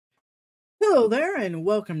Hello there, and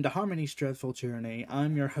welcome to Harmony's Dreadful Journey.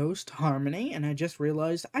 I'm your host, Harmony, and I just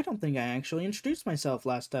realized I don't think I actually introduced myself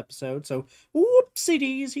last episode, so whoopsie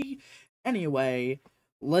daisy. Anyway,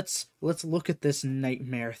 let's look at this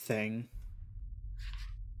nightmare thing.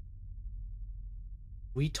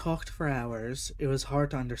 We talked for hours. It was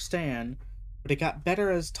hard to understand, but it got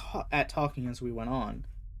better at talking as we went on.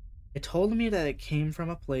 It told me that it came from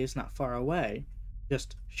a place not far away,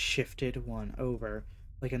 just shifted one over,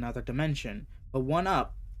 like another dimension,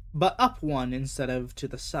 but up one instead of to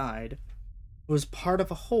the side. It was part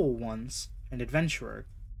of a whole once, an adventurer.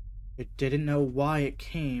 It didn't know why it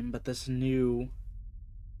came, but this knew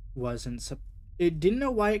it didn't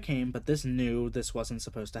know why it came, but this knew this wasn't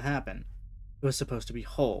supposed to happen. It was supposed to be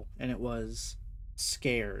whole, and it was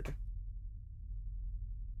scared.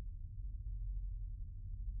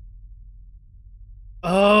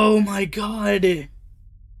 Oh my god!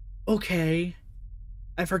 Okay.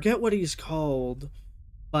 I forget what he's called,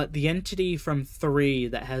 but the entity from 3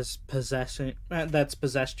 that has that's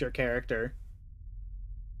possessed your character.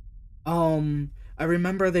 I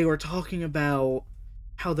remember they were talking about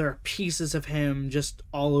how there are pieces of him just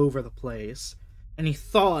all over the place, and he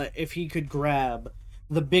thought if he could grab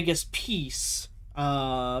the biggest piece,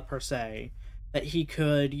 per se, that he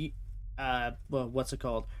could, well, what's it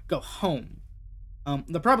called? Go home.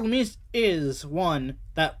 The problem is one,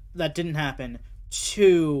 that didn't happen.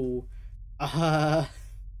 2,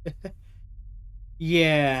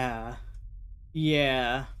 yeah.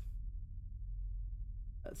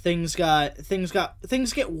 Things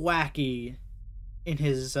get wacky in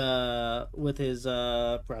his, with his,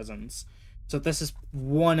 presence. So this is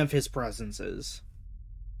one of his presences.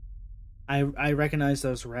 I recognize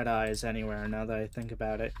those red eyes anywhere now that I think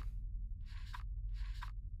about it.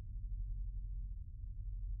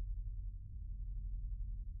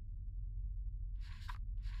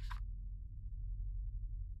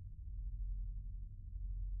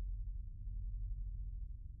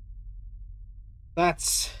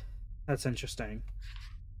 That's interesting.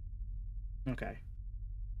 Okay.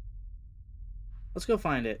 Let's go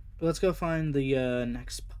find it. Let's go find the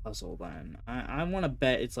next puzzle then. I want to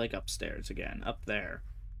bet it's like upstairs again. Up there.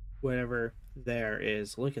 Whatever there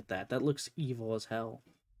is. Look at that. That looks evil as hell.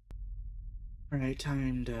 Alright,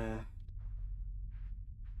 time to...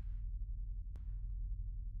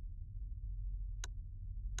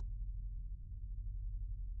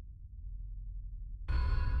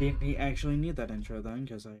 Didn't actually need that intro then,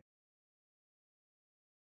 because I...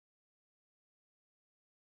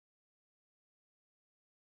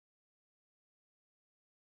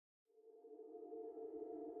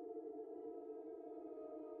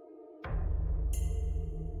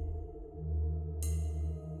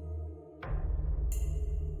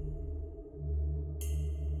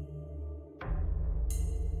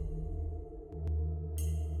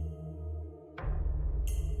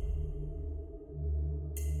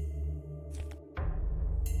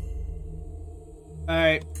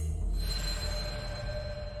 Alright.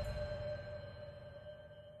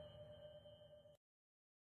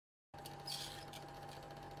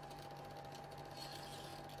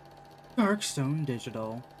 Darkstone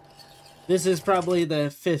Digital. This is probably the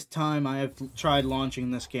 5th time I have tried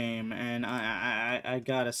launching this game, and I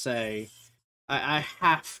gotta say, I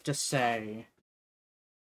have to say,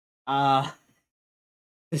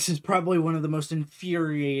 this is probably one of the most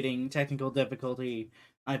infuriating technical difficulty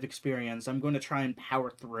I've experienced. I'm going to try and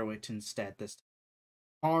power through it instead this time.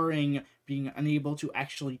 Barring being unable to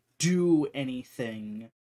actually do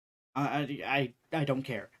anything. I don't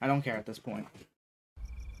care. I don't care at this point.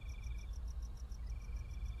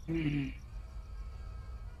 Good night,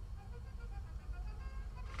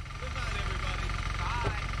 everybody.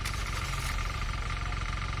 Bye.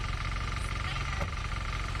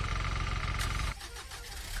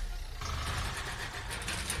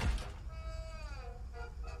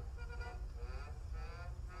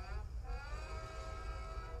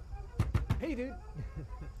 Hey, dude.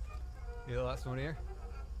 You the last one here?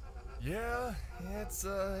 Yeah, it's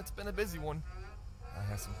been a busy one. I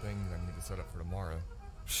have some things I need to set up for tomorrow.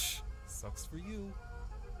 Sucks for you.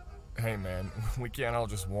 Hey man, we can't all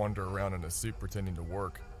just wander around in a suit pretending to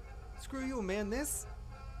work. Screw you, man. This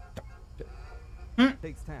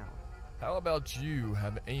takes town. How about you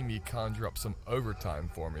have Amy conjure up some overtime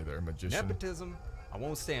for me there, magician? Nepotism. I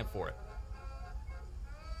won't stand for it.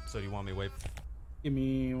 So do you want me to wait? Give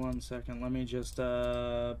me 1 second. Let me just,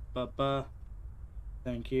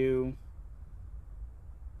 Thank you.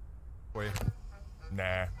 Wait.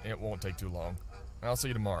 Nah, it won't take too long. I'll see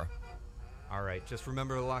you tomorrow. Alright, just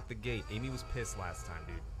remember to lock the gate. Amy was pissed last time,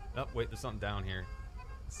 dude. Oh, wait, there's something down here.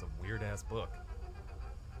 It's some weird-ass book.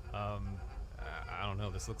 don't know.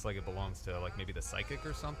 This looks like it belongs to, like, maybe the psychic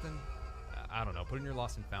or something. I don't know. Put in your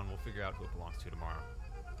lost and found. We'll figure out who it belongs to tomorrow.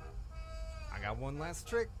 I got one last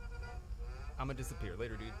trick. I'm gonna disappear.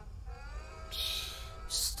 Later, dude.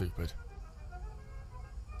 Stupid.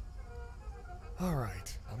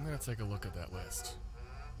 Alright, I'm gonna take a look at that list.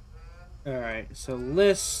 Alright, so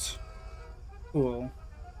list. Cool.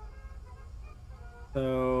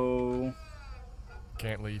 So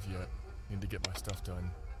Can't leave yet. Need to get my stuff done.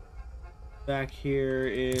 back here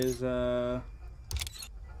is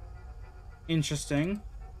interesting.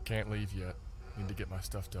 Can't leave yet. Need to get my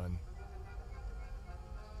stuff done.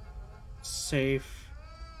 Safe.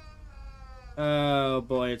 Oh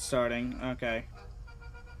boy, it's starting. Okay.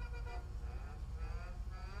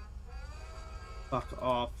 Fuck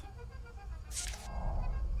off.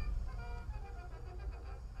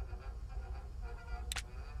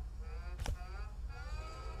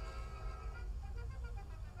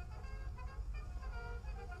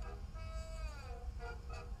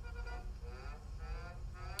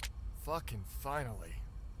 Fucking finally.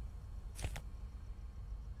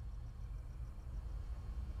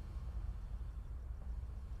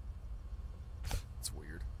 It's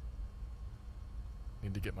weird.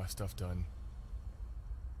 Need to get my stuff done.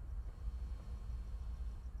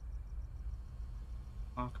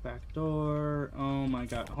 Lock back door. Oh my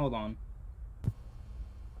god. Hold on.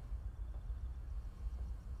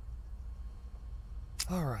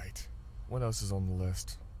 Alright. What else is on the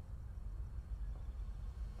list?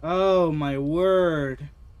 Oh my word.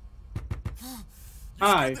 You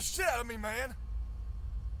Hi. scared the shit out of me, man!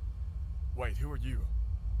 Wait, who are you?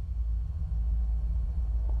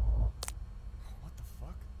 What the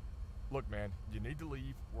fuck? Look, man, you need to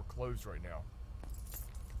leave. We're closed right now.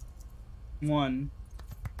 One.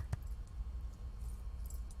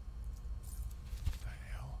 What the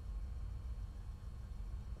hell?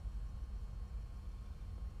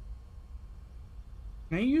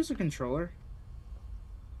 Can I use a controller?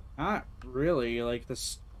 Not really. Like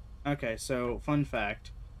this. Okay, so fun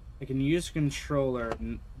fact. I can use a controller,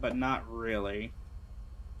 but not really.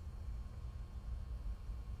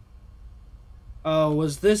 Oh,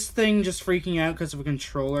 was this thing just freaking out because of a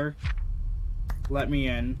controller? Let me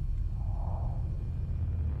in.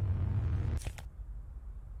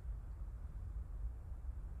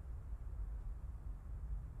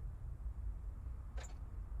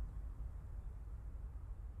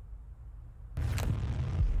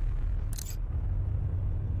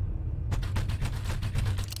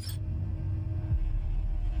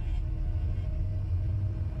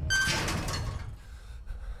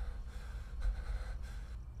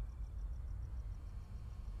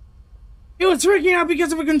 It was freaking out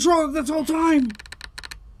because of a controller this whole time!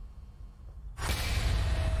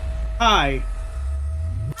 Hi.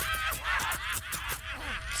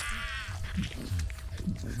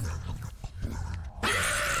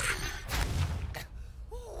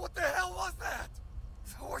 What the hell was that?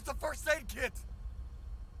 Where's the first aid kit?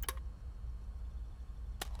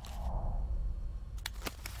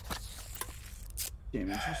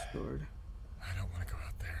 Damage restored. I don't want to go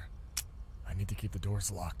out there. I need to keep the doors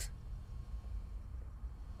locked.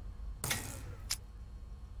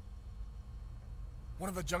 One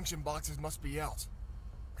of the junction boxes must be out.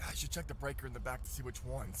 I should check the breaker in the back to see which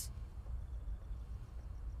ones.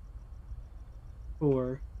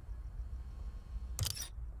 4.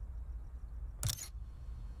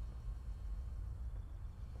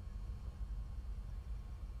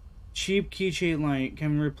 Cheap keychain light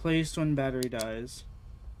can be replaced when battery dies.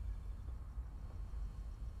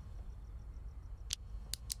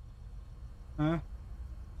 Huh?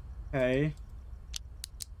 Okay.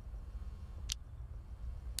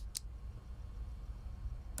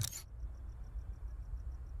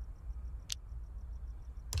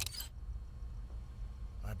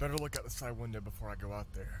 I better look out the side window before I go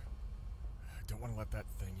out there. I don't want to let that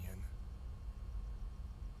thing in.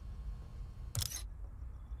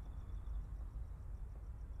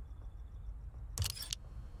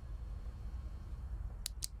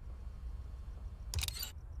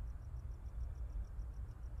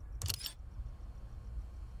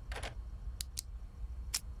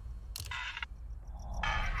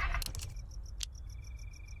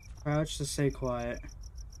 Crouch to stay quiet.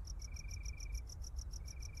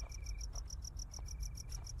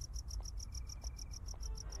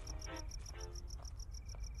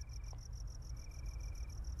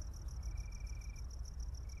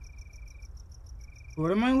 What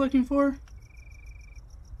am I looking for?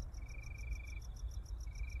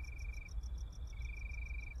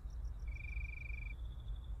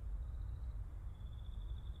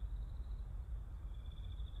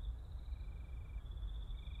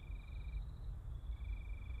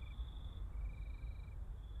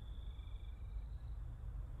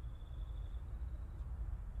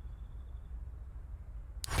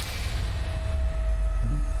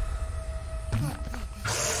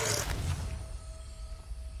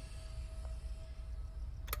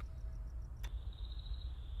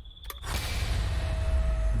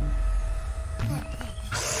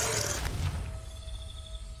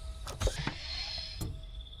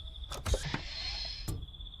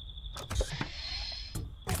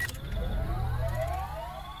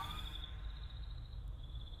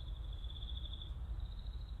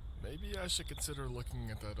 I should consider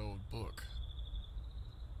looking at that old book.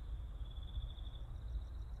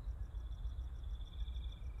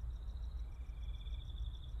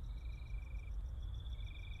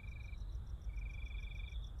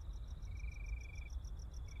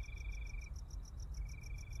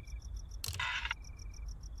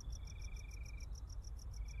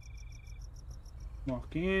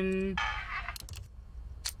 Walk in.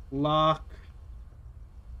 Lock.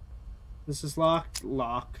 This is locked.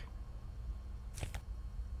 Lock.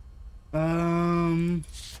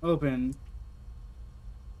 Open.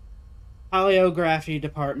 Paleography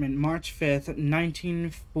Department, March 5th,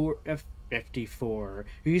 1954.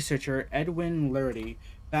 Researcher Edwin Lurdy.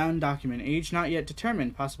 Found document. Age not yet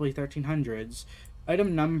determined, possibly 1300s.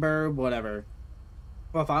 Item number, whatever.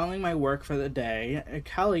 While following my work for the day, a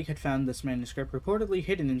colleague had found this manuscript reportedly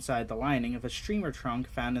hidden inside the lining of a steamer trunk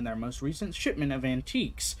found in their most recent shipment of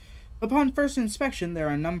antiques. Upon first inspection, there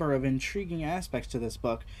are a number of intriguing aspects to this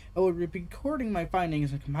book. I will be recording my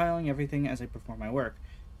findings and compiling everything as I perform my work.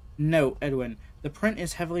 Note, Edwin, the print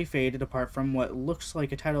is heavily faded apart from what looks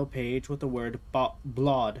like a title page with the word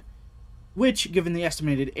 "Blod," which, given the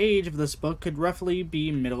estimated age of this book, could roughly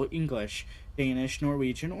be Middle English, Danish,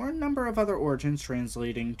 Norwegian, or a number of other origins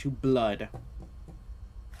translating to blood.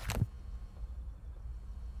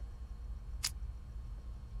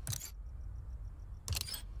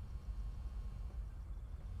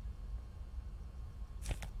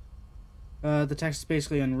 The text is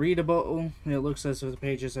basically unreadable. It looks as if the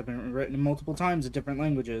pages have been written multiple times in different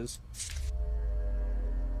languages.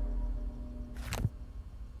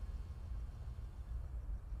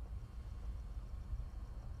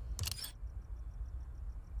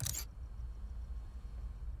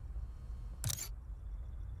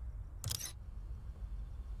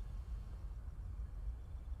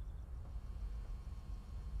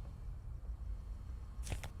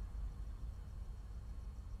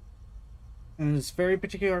 And this very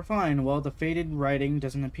particular find, while the faded writing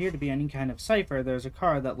doesn't appear to be any kind of cipher, there's a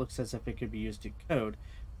card that looks as if it could be used to code.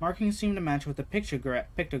 Markings seem to match with the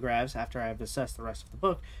pictographs. After I have assessed the rest of the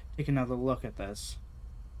book, take another look at this.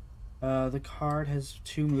 The card has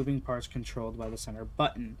two moving parts controlled by the center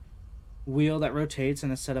button. Wheel that rotates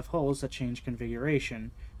and a set of holes that change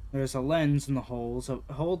configuration. There's a lens in the holes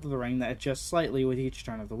hold of the ring that adjusts slightly with each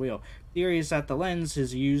turn of the wheel. The theory is that the lens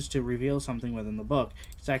is used to reveal something within the book.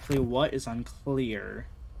 Exactly what is unclear.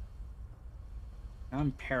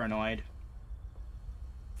 I'm paranoid.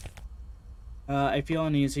 I feel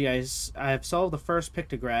uneasy. I have solved the first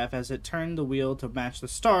pictograph. As it turned the wheel to match the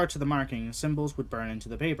star to the marking, symbols would burn into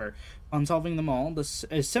the paper. On solving them all,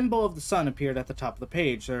 a symbol of the sun appeared at the top of the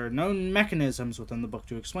page. There are no mechanisms within the book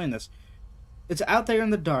to explain this. It's out there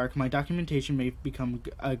in the dark. My documentation may become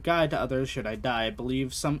a guide to others should I die. I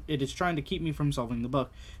believe it is trying to keep me from solving the book.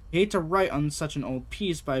 I hate to write on such an old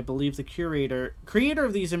piece, but I believe the creator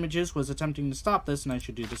of these images was attempting to stop this, and I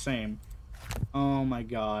should do the same. Oh my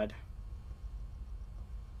god.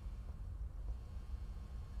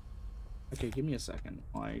 Okay, give me a second.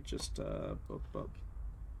 I just,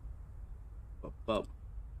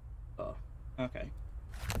 okay.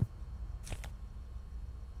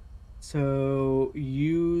 So,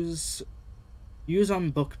 use on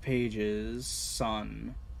book pages,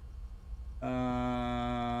 sun. 3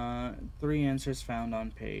 answers found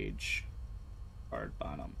on page. Card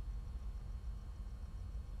bottom.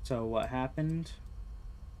 So, what happened?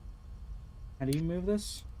 How do you move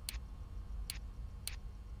this?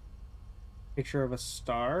 Picture of a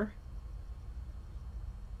star.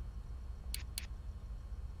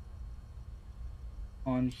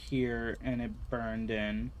 On here, and it burned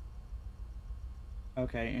in.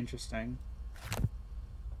 Okay, interesting.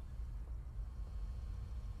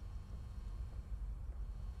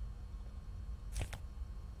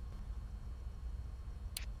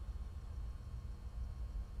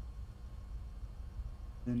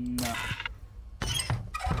 No.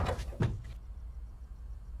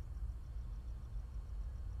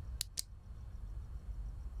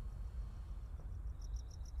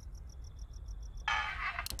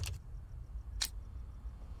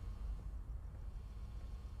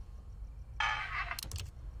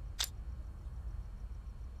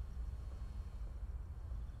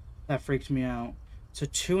 That freaked me out. So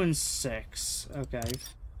 2 and 6. Okay.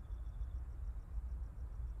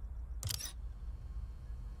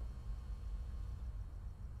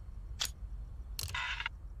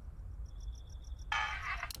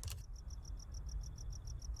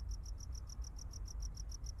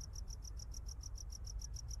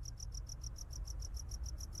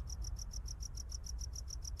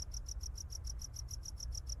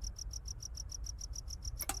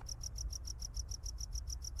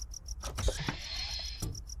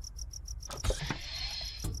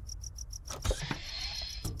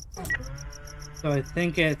 So I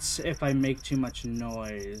think it's if I make too much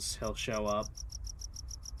noise, he'll show up.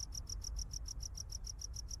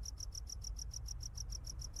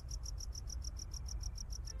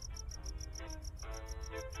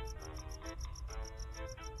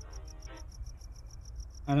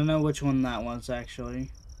 I don't know which one that was, actually.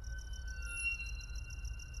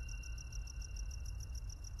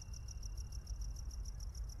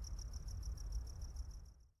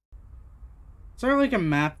 Is there like a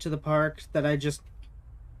map to the park that I just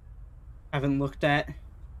haven't looked at?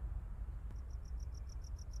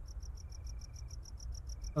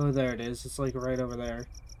 Oh, there it is. It's like right over there.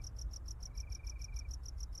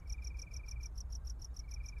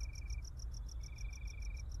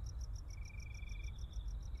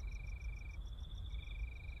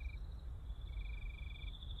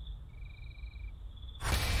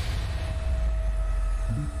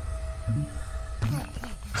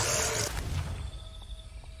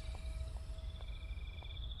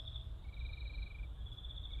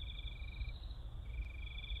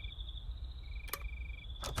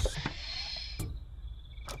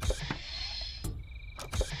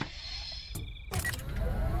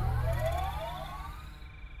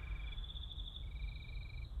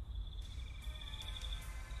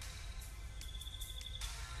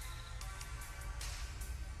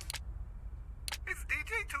 It's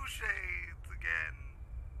DJ Two Shades again.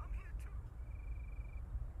 I'm here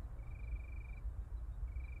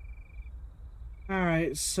too.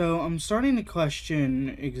 Alright, so I'm starting to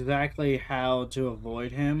question exactly how to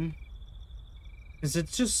avoid him. Because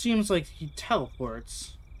it just seems like he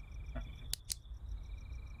teleports.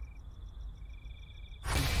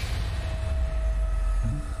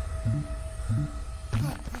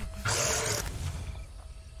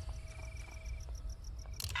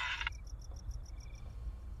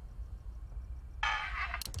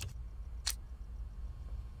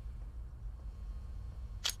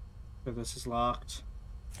 So this is locked.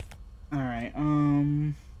 Alright, let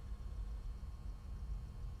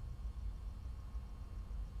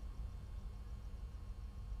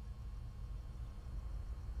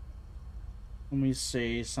me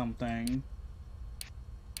see something.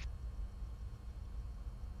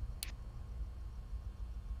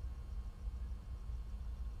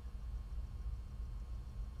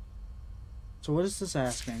 So what is this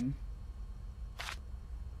asking?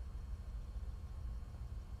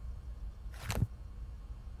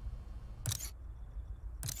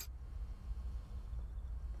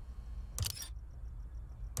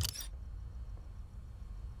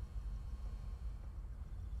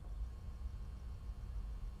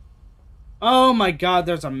 Oh my god,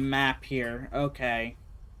 there's a map here. Okay.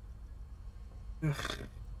 Ugh.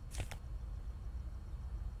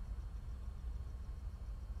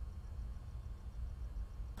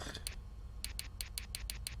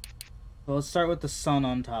 Well, let's start with the sun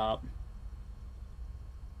on top.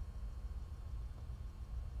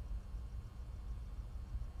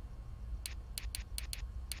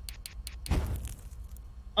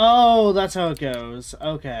 Oh, that's how it goes.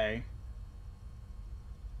 Okay.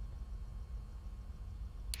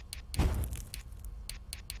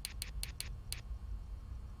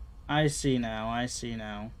 I see now, I see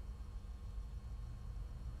now.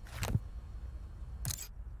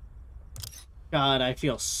 God, I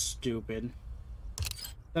feel stupid.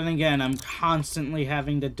 Then again, I'm constantly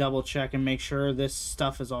having to double check and make sure this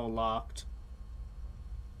stuff is all locked.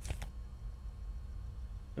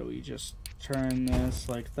 So we just turn this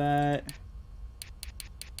like that.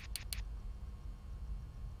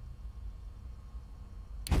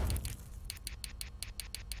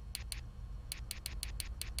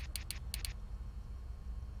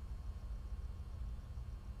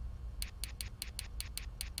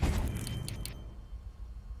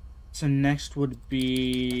 So next would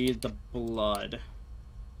be the blood.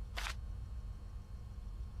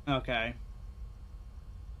 Okay.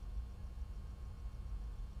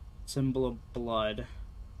 Symbol of blood.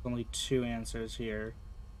 Only two answers here.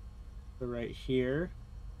 So right here.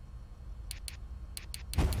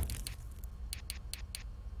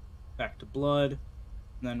 Back to blood.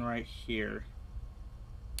 And then right here.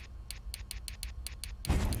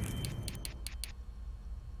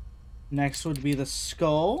 Next would be the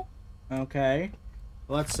skull. Okay.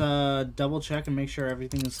 Let's double check and make sure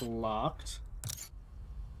everything is locked.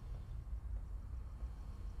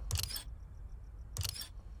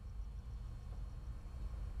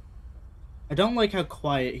 I don't like how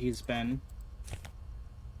quiet he's been.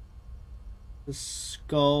 The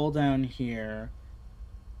skull down here.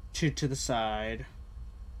 Two to the side.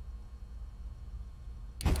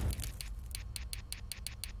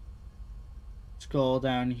 Skull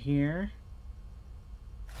down here.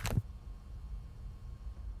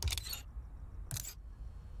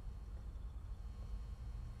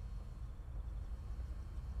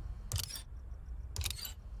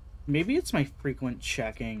 Maybe it's my frequent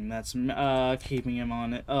checking that's keeping him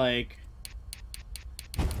on it, like,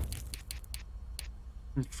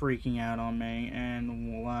 freaking out on me.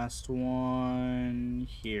 And last one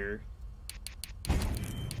here.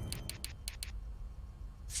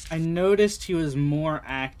 I noticed he was more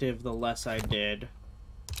active the less I did.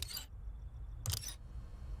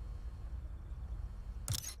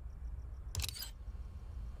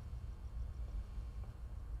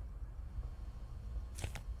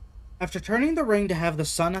 After turning the ring to have the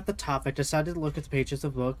sun at the top, I decided to look at the pages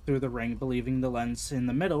of the book through the ring, believing the lens in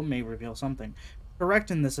the middle may reveal something. Correct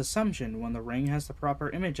in this assumption, when the ring has the proper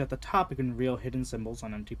image at the top, it can reveal hidden symbols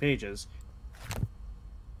on empty pages.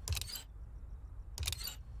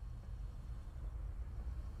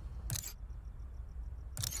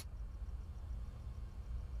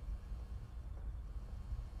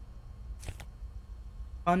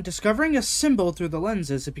 On discovering a symbol through the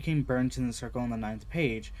lenses, it became burnt in the circle on the 9th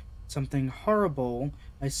page. Something horrible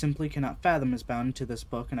I simply cannot fathom is bound to this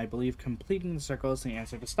book, and I believe completing the circle is the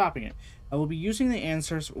answer to stopping it. I will be using the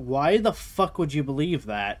answers... Why the fuck would you believe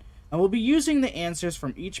that? I will be using the answers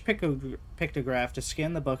from each pictograph to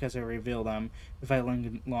scan the book as I reveal them, if I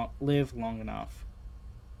live long enough.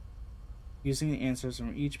 Using the answers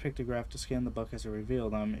from each pictograph to scan the book as I reveal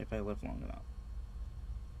them, if I live long enough.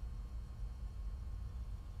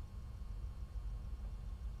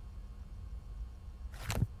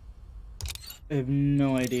 I have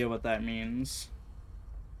no idea what that means.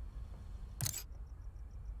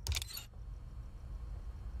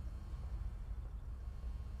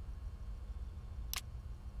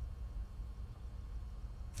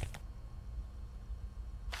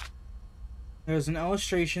 There's an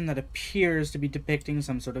illustration that appears to be depicting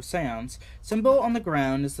some sort of seance. Symbol on the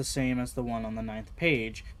ground is the same as the one on the 9th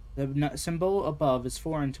page. The symbol above is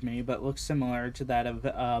foreign to me, but looks similar to that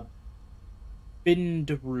of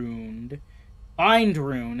bind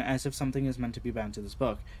rune, as if something is meant to be bound to this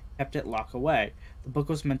book. Kept it locked away. The book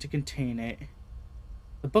was meant to contain it.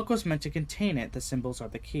 The symbols are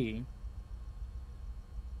the key.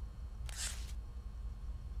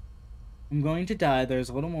 I'm going to die. There's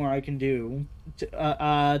a little more I can do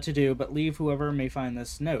to do, but leave whoever may find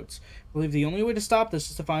this notes. I believe the only way to stop this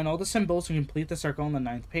is to find all the symbols and complete the circle on the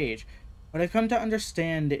 9th page. What I've come to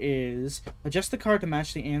understand is adjust the card to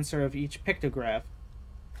match the answer of each pictograph.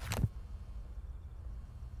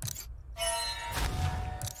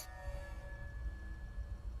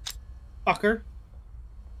 Fucker.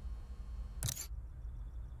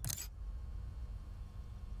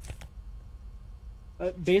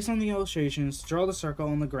 Based on the illustrations, draw the circle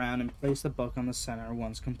on the ground and place the book on the center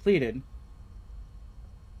once completed.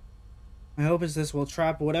 My hope is this will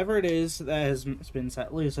trap whatever it is that has been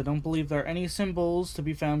set loose. I don't believe there are any symbols to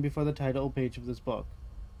be found before the title page of this book.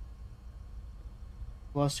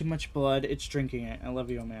 Lost too much blood, it's drinking it. I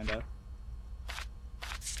love you, Amanda.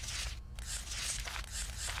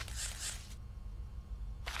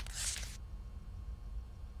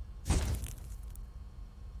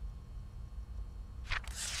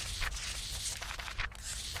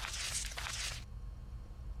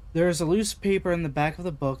 There is a loose paper in the back of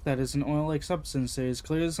the book that is an oil-like substance. It is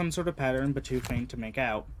clearly some sort of pattern, but too faint to make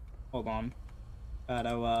out. Hold on.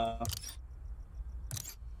 Gotta,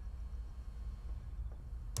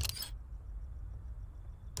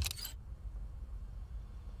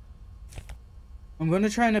 I'm going to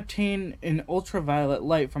try and obtain an ultraviolet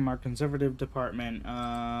light from our conservative department.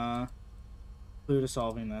 Clue to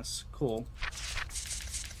solving this. Cool.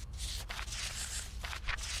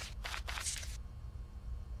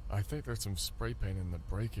 I think there's some spray paint in the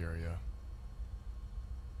brake area.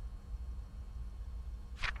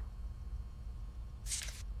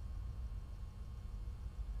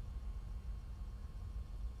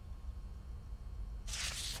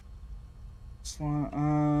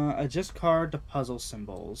 Adjust card to puzzle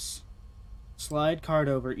symbols. Slide card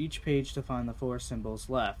over each page to find the 4 symbols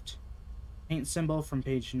left. Paint symbol from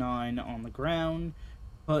page 9 on the ground.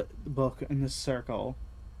 Put the book in the circle.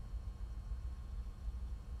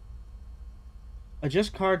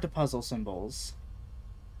 Adjust card to puzzle symbols.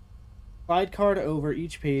 Slide card over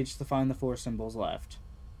each page to find the 4 symbols left.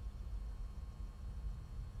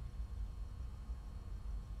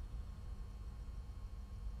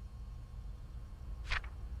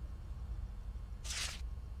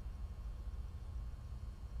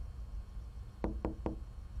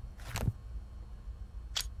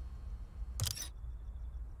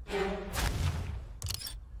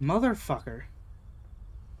 Motherfucker.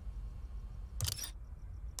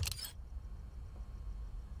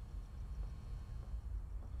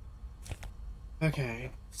 Okay,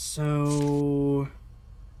 so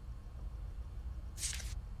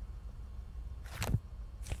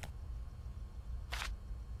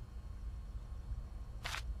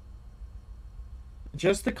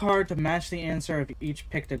Adjust the card to match the answer of each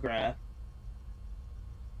pictograph.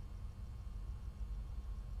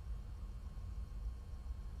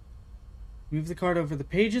 Move the card over the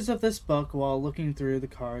pages of this book while looking through the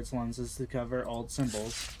card's lenses to cover old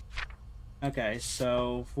symbols. Okay,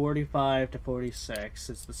 so 45 to 46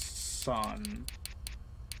 is the sun.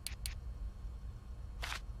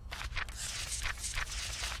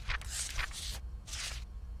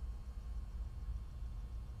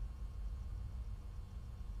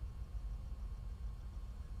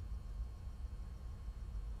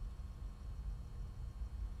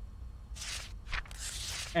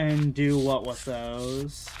 And do what with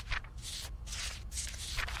those?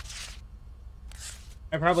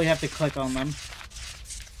 I probably have to click on them.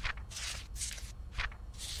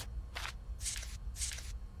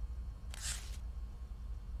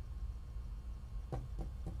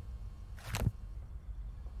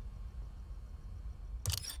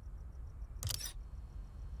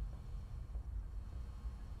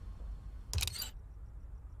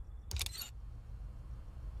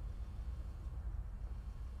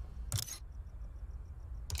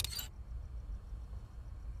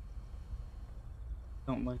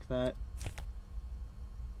 Don't like that.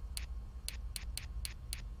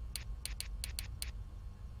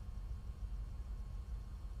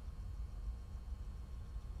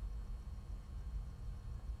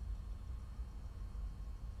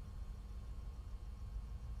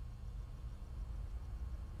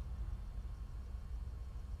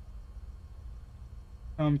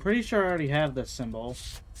 I'm pretty sure I already have this symbol.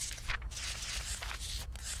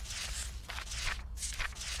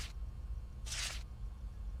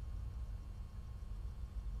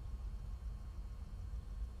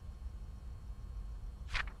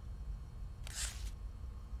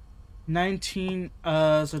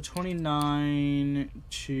 So 29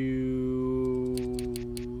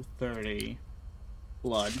 to 30.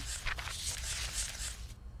 Blood.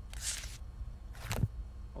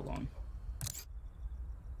 Hold on.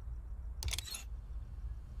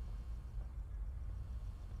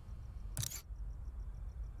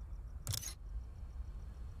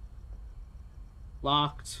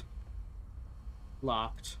 Locked.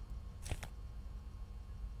 Locked.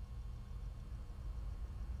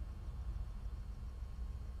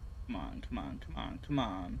 Come on, come on, come on, come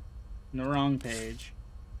on. On the wrong page.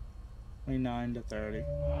 29 to 30.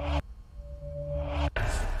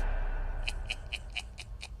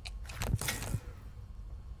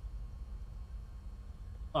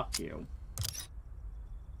 Fuck you.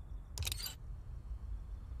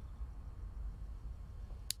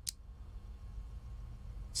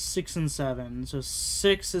 Six and 7. So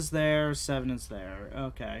 6 is there, 7 is there.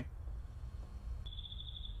 Okay.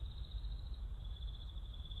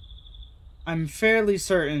 I'm fairly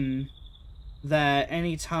certain that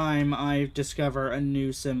anytime I discover a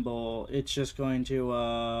new symbol, it's just going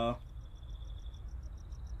to,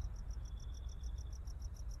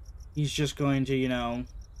 he's just going to, you know,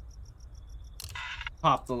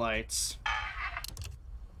 pop the lights.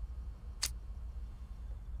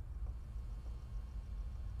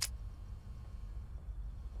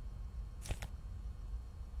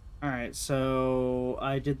 Alright, so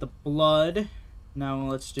I did the blood. Now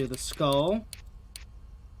let's do the skull.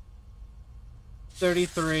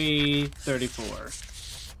 33, 34.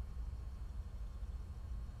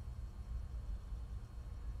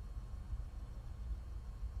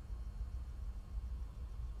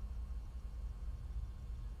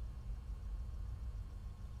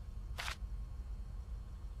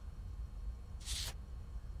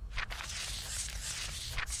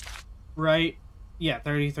 Right? Yeah,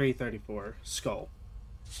 33, 34. Skull.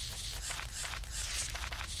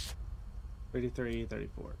 33,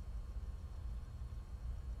 34.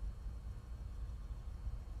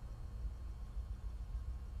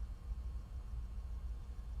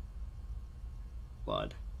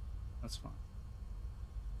 Blood. That's fine.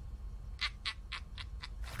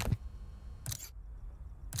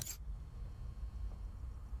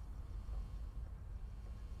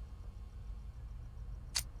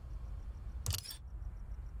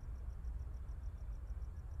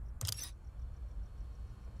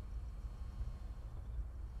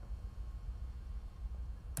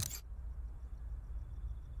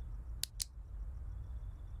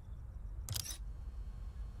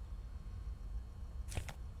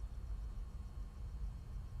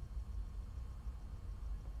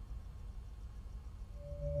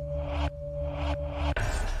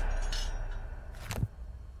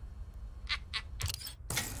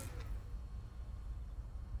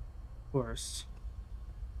 Course.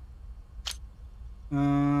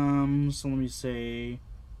 So let me say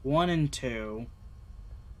 1 and 2.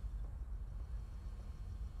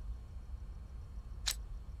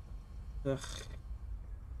 Ugh.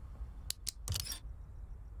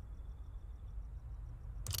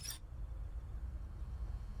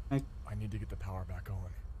 I need to get the power back on.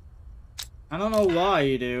 I don't know why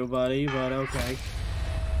you do, buddy, but okay.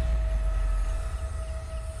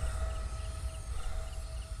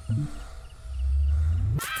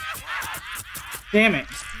 Damn it.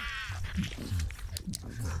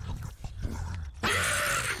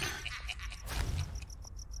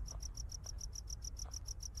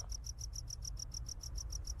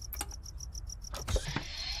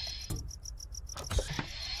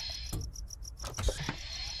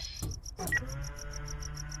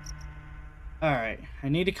 Alright, I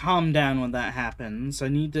need to calm down when that happens. I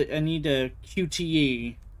need to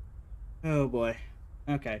QTE. Oh boy.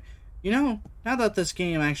 Okay. You know, now that this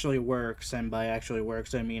game actually works, and by actually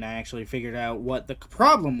works I mean I actually figured out what the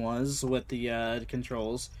problem was with the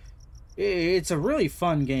controls, it's a really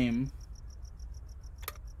fun game.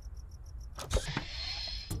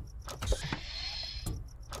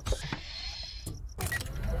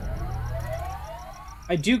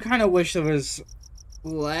 I do kind of wish there was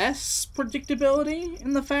less predictability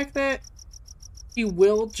in the fact that you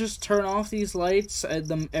will just turn off these lights at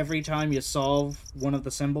them every time you solve one of the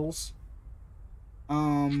symbols.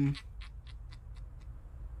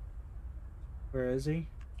 Where is he?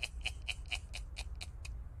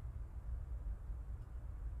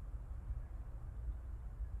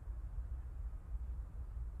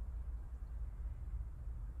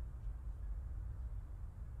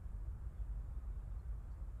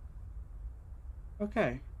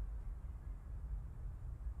 Okay.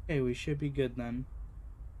 Okay, we should be good then.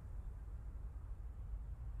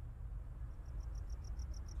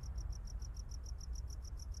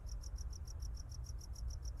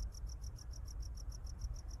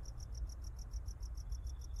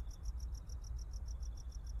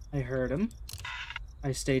 I heard him.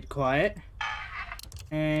 I stayed quiet.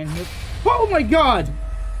 And he... Oh my god!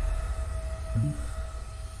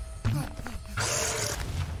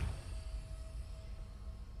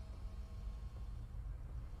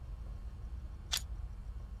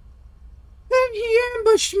 And he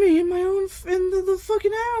ambushed me in my own... in the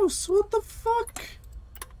fucking house! What the fuck?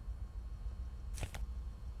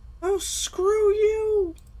 Oh, screw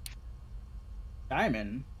you!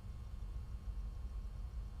 Diamond.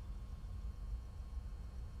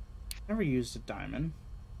 Never used a diamond.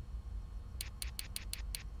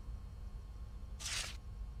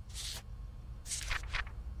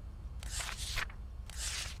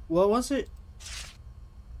 What was it?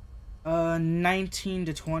 19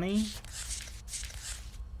 to 20?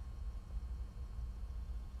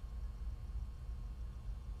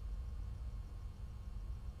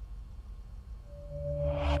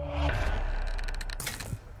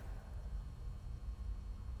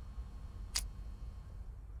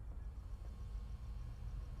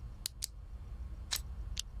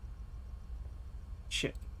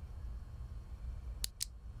 Shit.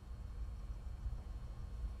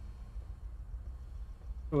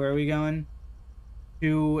 Where are we going?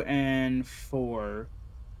 2 and 4.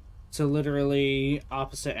 So literally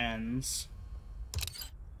opposite ends.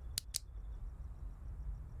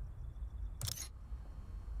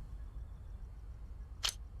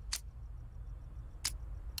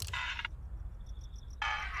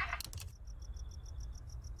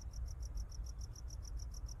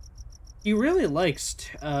 He really likes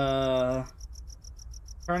turning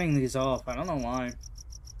these off. I don't know why.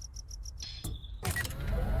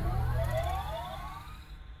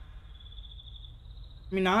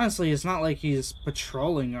 I mean, honestly, it's not like he's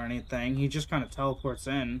patrolling or anything. He just kind of teleports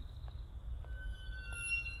in.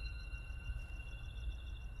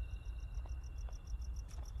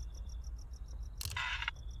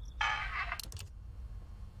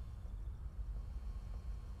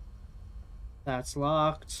 That's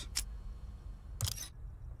locked.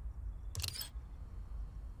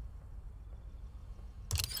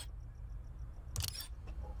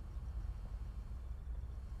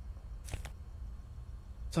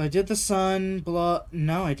 So I did the sun, blood.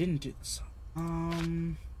 No, I didn't do the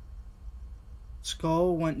sun.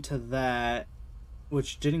 Skull went to that,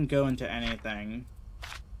 which didn't go into anything.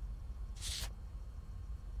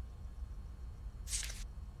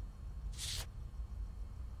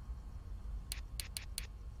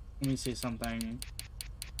 Let me see something.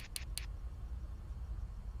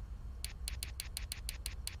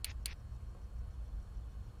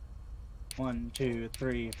 One, two,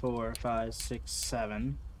 three, 4, 5, 6,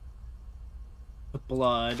 7. The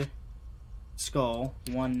blood. Skull.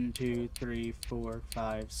 1, 2, 3, 4,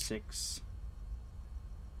 5, 6.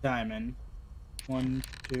 Diamond. 1,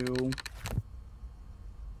 2.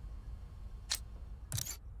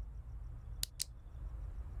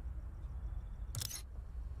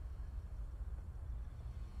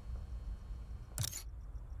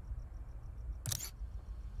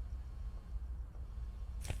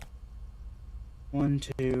 1,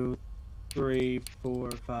 2, 3,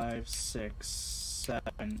 4, 5, 6,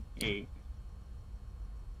 7, 8.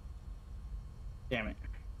 Damn it.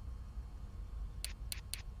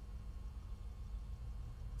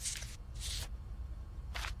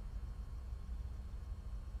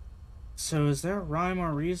 So is there a rhyme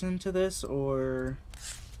or reason to this, or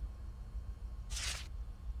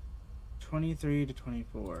 23 to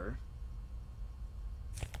 24?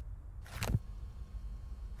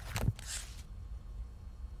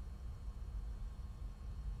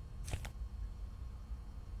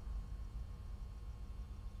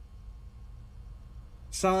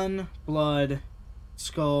 Sun, blood,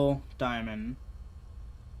 skull, diamond.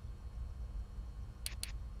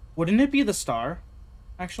 Wouldn't it be the star,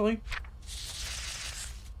 actually?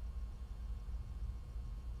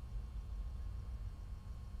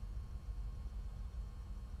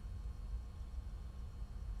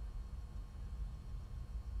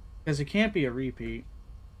 Because it can't be a repeat.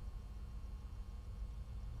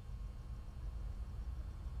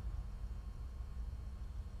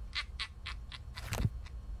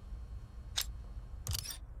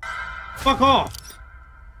 Fuck off!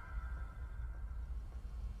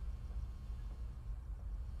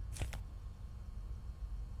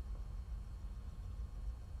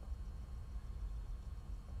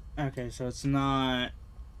 Okay, so it's not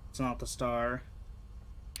the star.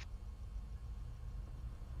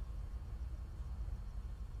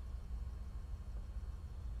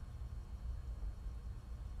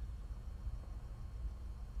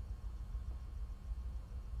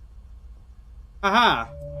 Aha!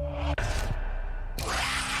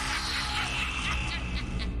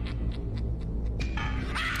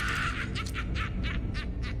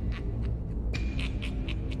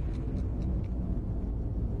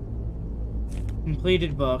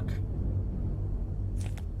 Completed book.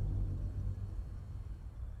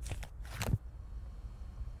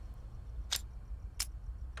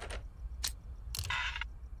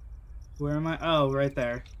 Where am I? Oh, right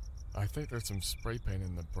there. I think there's some spray paint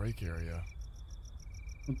in the brake area.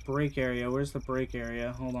 The brake area. Where's the brake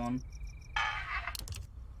area? Hold on.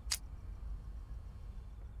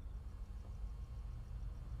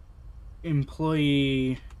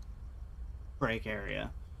 Employee brake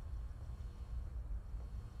area.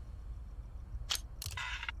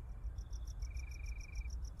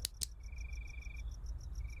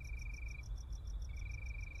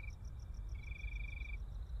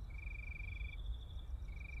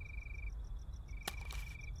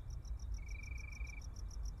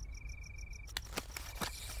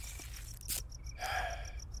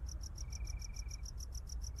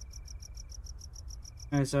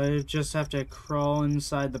 Alright, so I just have to crawl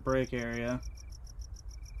inside the brake area.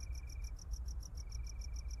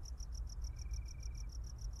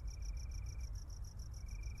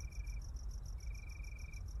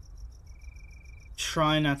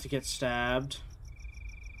 Try not to get stabbed.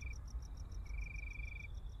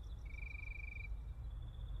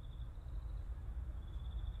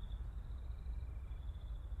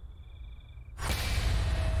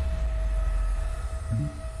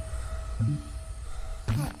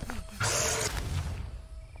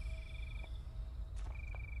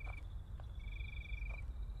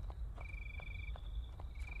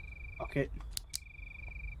 Okay.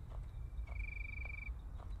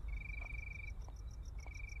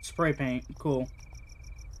 Spray paint, cool.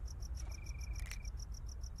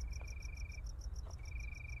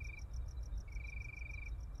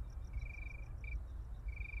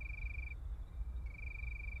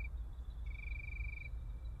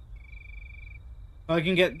 I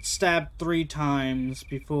can get stabbed 3 times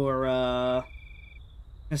before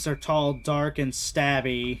Mr. Tall, Dark, and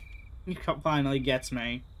Stabby finally gets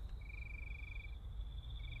me.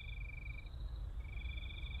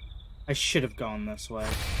 I should have gone this way.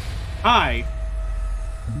 Hi!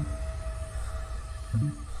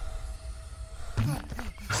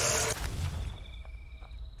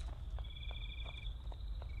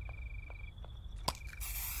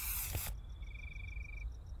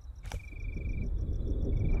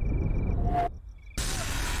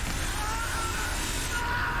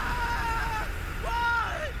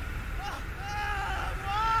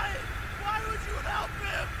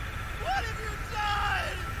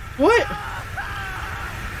 What?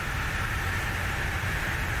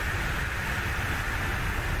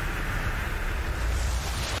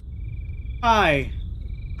 Hi.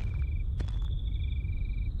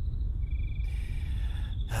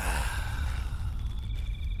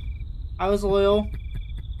 I was loyal.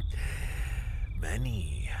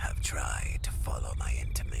 Many have tried to follow my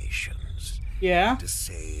intimations. Yeah. To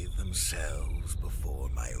save themselves before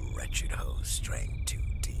my wretched host drank too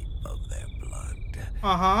deep. of their blood.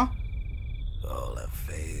 Uh-huh. All have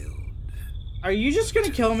failed. Are you just gonna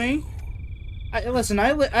kill me? Listen,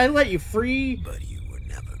 I let you free. But you were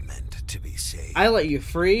never meant to be saved. I let you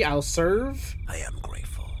free. I'll serve. I am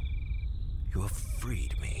grateful. You have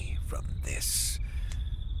freed me from this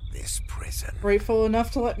prison. Grateful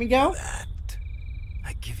enough to let me go? For that,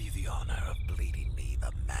 I give you the honor of bleeding me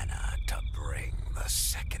the mana to bring the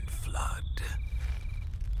second flood.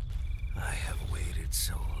 I have waited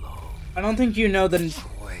so long. I don't think you know the...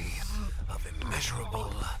 Joy of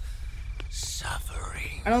immeasurable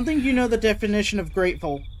suffering. I don't think you know the definition of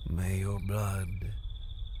grateful. May your blood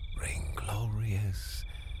bring glorious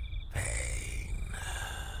pain.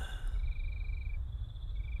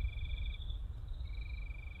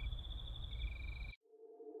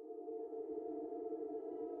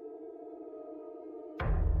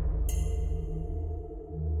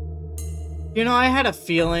 You know, I had a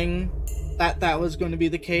feeling that that was going to be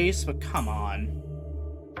the case, but come on.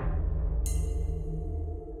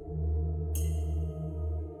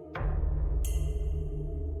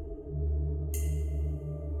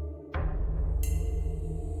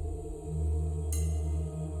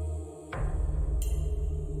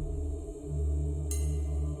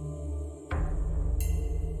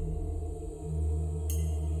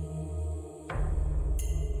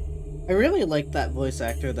 I really liked that voice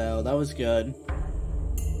actor, though. That was good.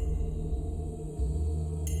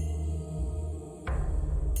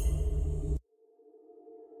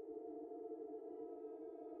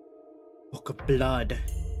 Book of Blood.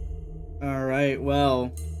 Alright,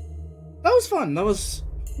 well... that was fun. That was...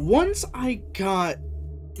 once I got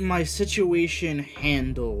my situation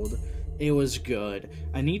handled, it was good.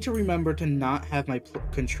 I need to remember to not have my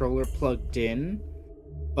controller plugged in.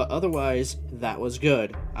 But otherwise, that was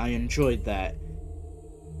good. I enjoyed that.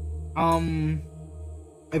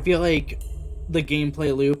 I feel like the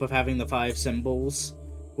gameplay loop of having the 5 symbols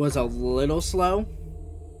was a little slow.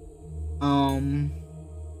 And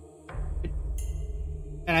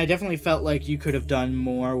I definitely felt like you could have done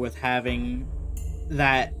more with having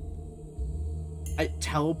that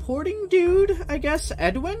teleporting dude, I guess?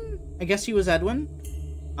 Edwin? I guess he was Edwin?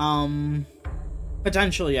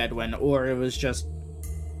 Potentially Edwin, or it was just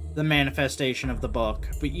the manifestation of the book.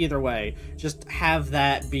 But either way, just have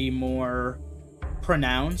that be more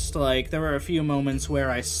pronounced. Like, there were a few moments where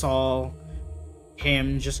I saw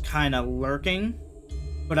him just kind of lurking,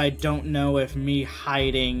 but I don't know if me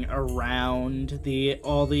hiding around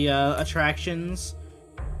all the attractions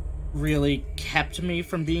really kept me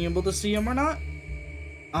from being able to see him or not.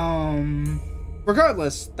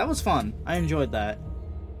 Regardless, that was fun. I enjoyed that.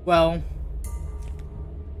 Well,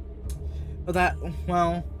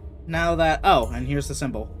 now that... oh, and here's the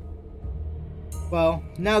symbol. Well,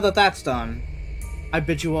 now that that's done, I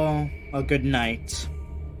bid you all a good night.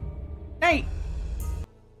 Night!